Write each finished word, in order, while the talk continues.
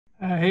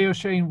Hey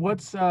Oshane,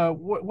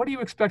 what do you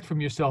expect from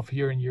yourself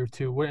here in year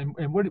two? And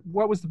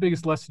what was the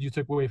biggest lesson you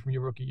took away from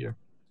your rookie year?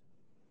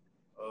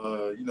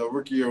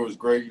 Rookie year was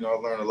great. I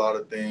learned a lot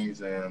of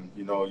things, and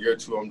year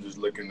two, I'm just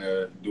looking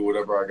to do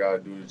whatever I gotta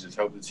do to just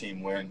help the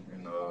team win,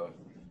 and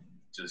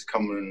just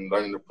coming and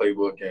learning the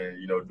playbook,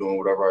 and doing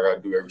whatever I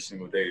gotta do every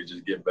single day to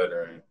just get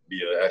better and be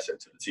an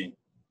asset to the team.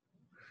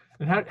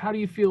 And how do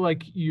you feel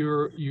like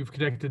you've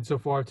connected so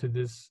far to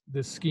this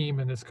scheme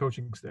and this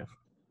coaching staff?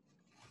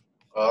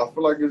 I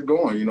feel like it's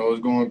going. It's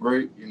going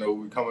great.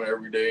 We coming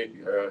every day.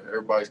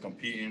 Everybody's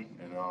competing,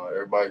 and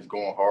everybody's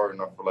going hard,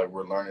 and I feel like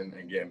we're learning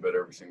and getting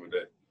better every single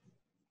day.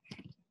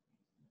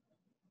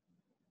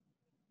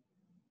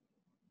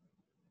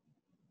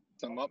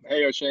 Sum up.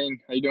 Hey, Oshane,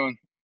 how you doing?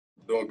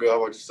 Doing good. How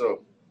about yourself?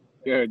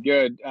 Good,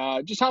 good.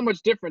 Just how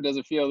much different does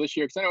it feel this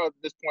year? Because I know at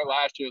this point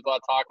last year, there was a lot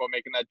of talk about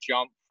making that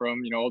jump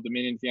from, Old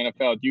Dominion to the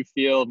NFL. Do you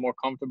feel more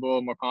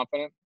comfortable, more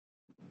confident?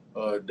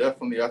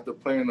 Definitely after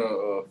playing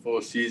a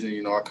full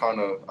season, I kind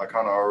of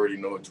already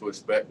know what to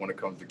expect when it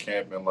comes to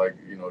camp and like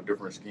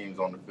different schemes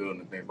on the field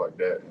and things like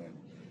that. And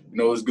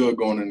it's good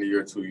going into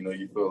year two.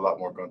 You feel a lot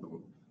more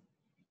comfortable.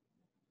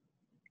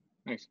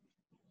 Thanks.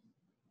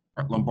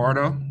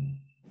 Lombardo.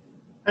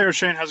 Hey,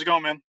 Oshane, how's it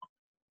going, man?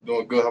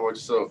 Doing good. How about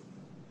yourself?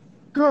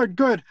 Good,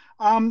 good.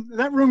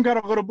 That room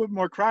got a little bit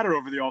more crowded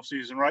over the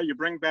offseason, right? You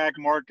bring back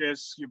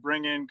Marcus, you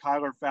bring in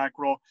Kyler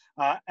Fackrell.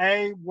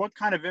 What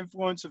kind of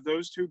influence have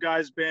those two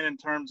guys been in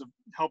terms of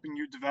helping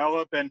you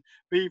develop? And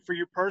B, for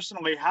you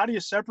personally, how do you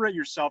separate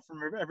yourself from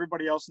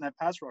everybody else in that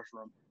pass rush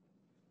room?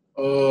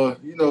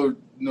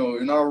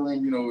 In our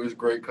room, it's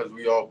great because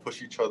we all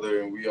push each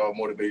other and we all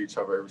motivate each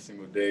other every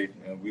single day,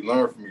 and we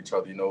learn from each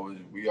other.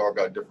 We all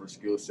got different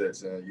skill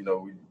sets, and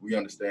we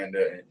understand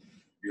that,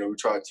 and we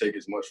try to take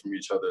as much from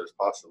each other as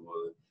possible.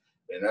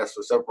 And that's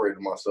what separated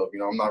myself.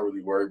 I'm not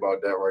really worried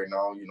about that right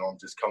now. I'm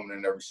just coming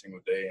in every single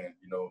day and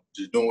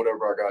just doing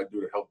whatever I got to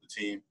do to help the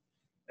team,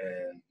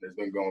 and it's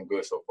been going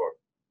good so far.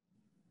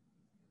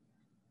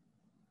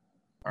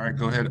 All right,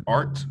 go ahead,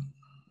 Art.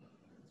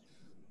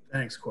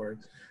 Thanks, Corey.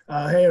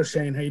 Hey,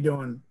 Oshane, how you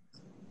doing?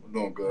 I'm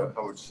doing good.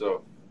 How about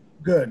yourself?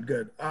 Good,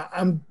 good.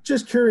 I'm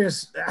just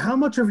curious, how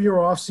much of your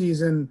off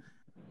season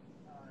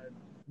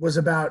was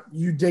about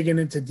you digging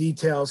into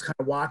details, kind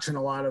of watching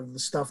a lot of the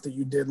stuff that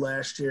you did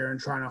last year and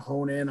trying to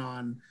hone in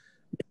on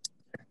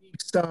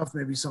technique stuff,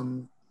 maybe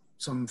some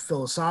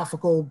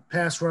philosophical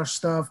pass rush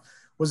stuff?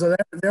 Was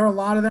there a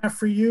lot of that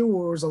for you,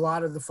 or was a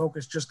lot of the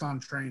focus just on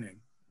training?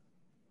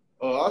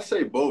 I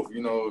say both.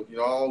 I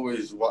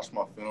always watch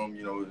my film.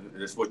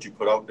 It's what you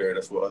put out there.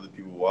 That's what other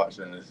people watch,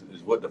 and it's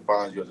what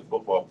defines you as a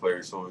football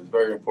player. So it's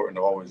very important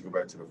to always go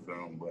back to the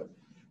film. But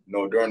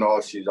during the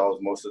off season, I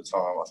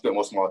spent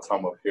most of my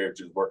time up here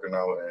just working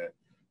out, and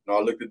I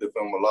looked at the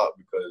film a lot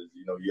because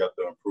you have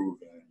to improve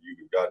and you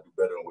got to do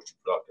better than what you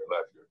put out there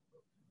last year.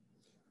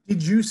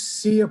 Did you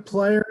see a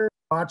player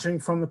watching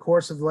from the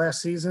course of the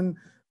last season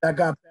that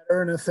got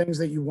better in the things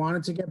that you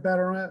wanted to get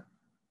better at?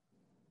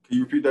 Can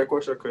you repeat that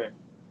question? Okay.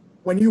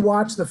 When you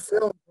watched the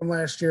film from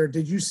last year,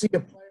 did you see a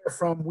player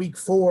from week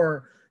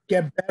 4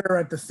 get better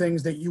at the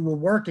things that you were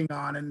working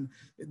on, and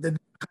that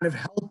kind of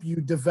help you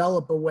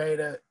develop a way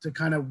to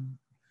kind of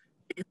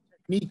get your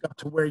technique up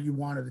to where you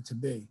wanted it to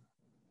be?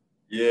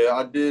 Yeah,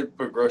 I did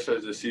progress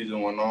as the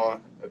season went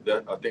on.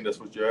 I think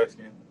that's what you're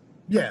asking.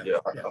 Yeah.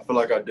 I feel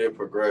like I did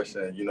progress,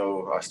 and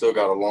I still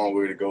got a long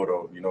way to go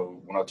though.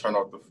 When I turned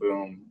off the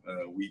film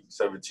week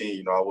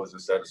 17, I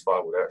wasn't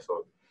satisfied with that,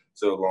 so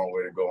still a long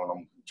way to go, and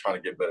I'm trying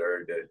to get better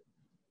every day.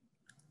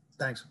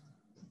 Thanks.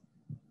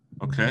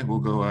 Okay, we'll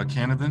go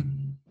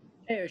Canavan.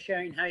 Hey,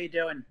 Oshane, how you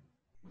doing?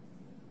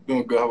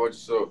 Doing good. How about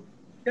yourself?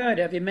 Good.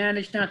 Have you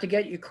managed not to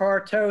get your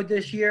car towed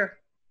this year?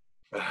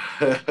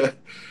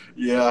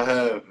 Yeah, I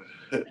have.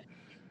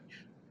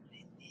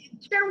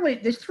 Generally,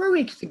 there's 3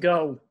 weeks to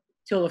go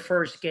till the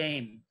first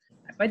game.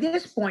 By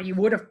this point, you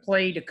would have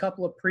played a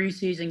couple of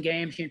preseason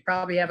games. You'd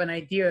probably have an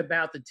idea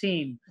about the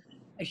team.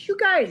 As you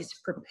guys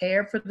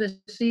prepare for this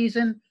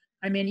season,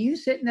 are you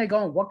sitting there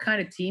going, what kind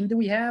of team do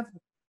we have?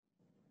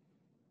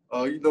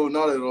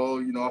 Not at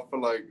all. I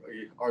feel like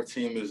our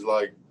team is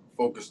like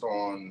focused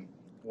on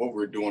what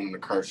we're doing in the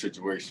current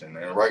situation.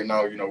 And right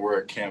now, we're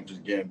at camp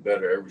just getting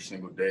better every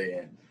single day.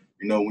 And,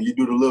 when you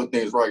do the little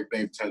things right,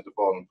 things tend to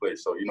fall in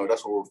place. So,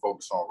 that's what we're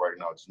focused on right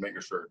now, just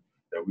making sure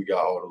that we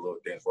got all the little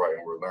things right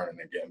and we're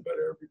learning and getting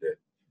better every day.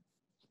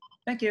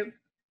 Thank you.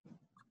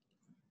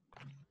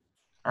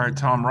 All right,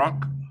 Tom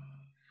Rock.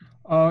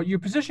 Your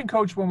position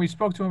coach, when we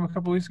spoke to him a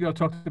couple of weeks ago,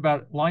 talked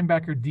about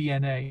linebacker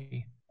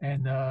DNA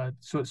and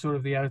sort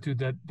of the attitude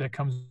that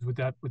comes with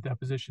that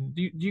position.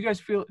 Do you guys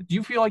feel? Do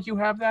you feel like you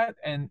have that?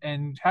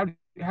 And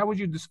how would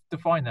you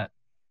define that?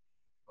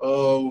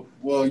 Well,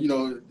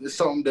 it's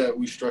something that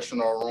we stress in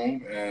our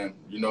room, and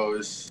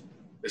it's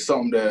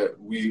something that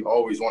we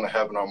always want to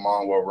have in our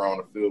mind while we're on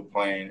the field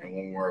playing, and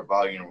when we're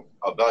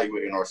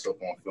evaluating ourselves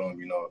on film.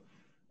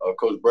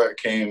 Coach Brett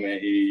came and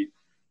he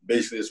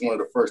basically, it's one of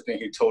the first things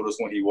he told us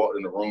when he walked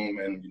in the room,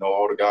 and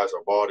all the guys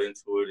are bought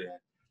into it, and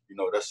you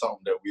know, that's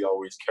something that we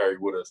always carry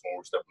with us when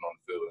we're stepping on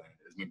the field, and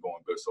it's been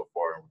going good so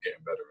far, and we're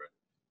getting better at it.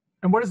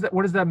 And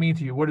what does that mean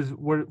to you?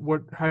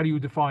 How do you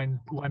define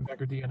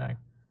linebacker DNA?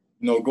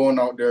 You know, going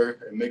out there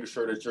and making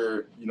sure that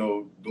you're, you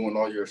know, doing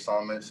all your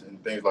assignments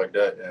and things like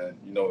that, and,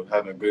 you know,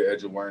 having good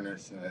edge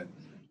awareness and,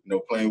 you know,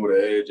 playing with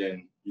an edge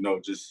and, you know,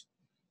 just,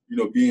 you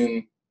know,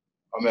 being,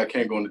 I mean, I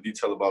can't go into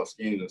detail about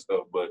schemes and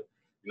stuff, but,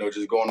 you know,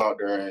 just going out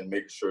there and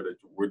making sure that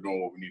we're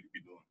doing what we need to be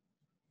doing.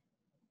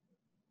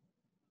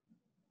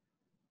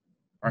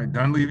 All right,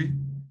 Dunleavy.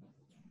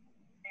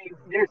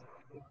 There's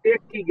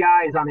 50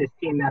 guys on this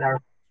team that are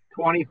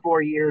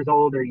 24 years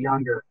old or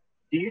younger.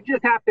 Do you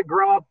just have to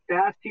grow up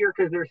fast here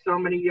because there's so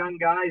many young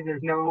guys?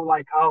 There's no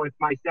like, oh, it's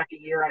my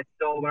second year, I'm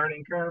still a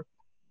learning curve?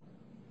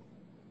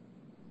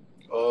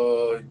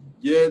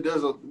 Yeah,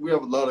 we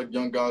have a lot of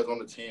young guys on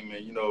the team,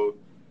 and, you know,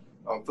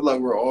 I feel like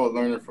we're all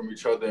learning from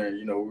each other, and,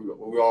 you know,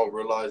 we all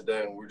realize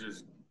that, and we're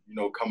just, you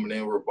know, coming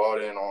in, we're bought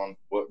in on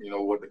what, you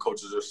know, what the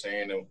coaches are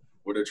saying and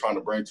what they're trying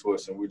to bring to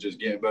us, and we're just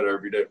getting better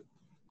every day.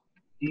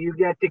 Do you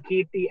get to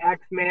keep the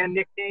X-Man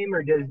nickname,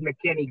 or does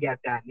McKinney get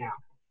that now?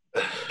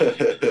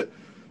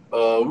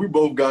 We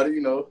both got it,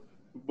 you know.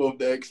 We both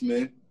the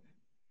X-Men.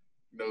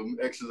 You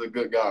know, X is a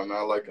good guy, man.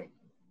 I like him.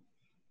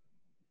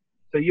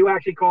 So you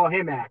actually call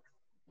him X?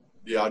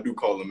 Yeah, I do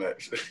call him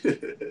X.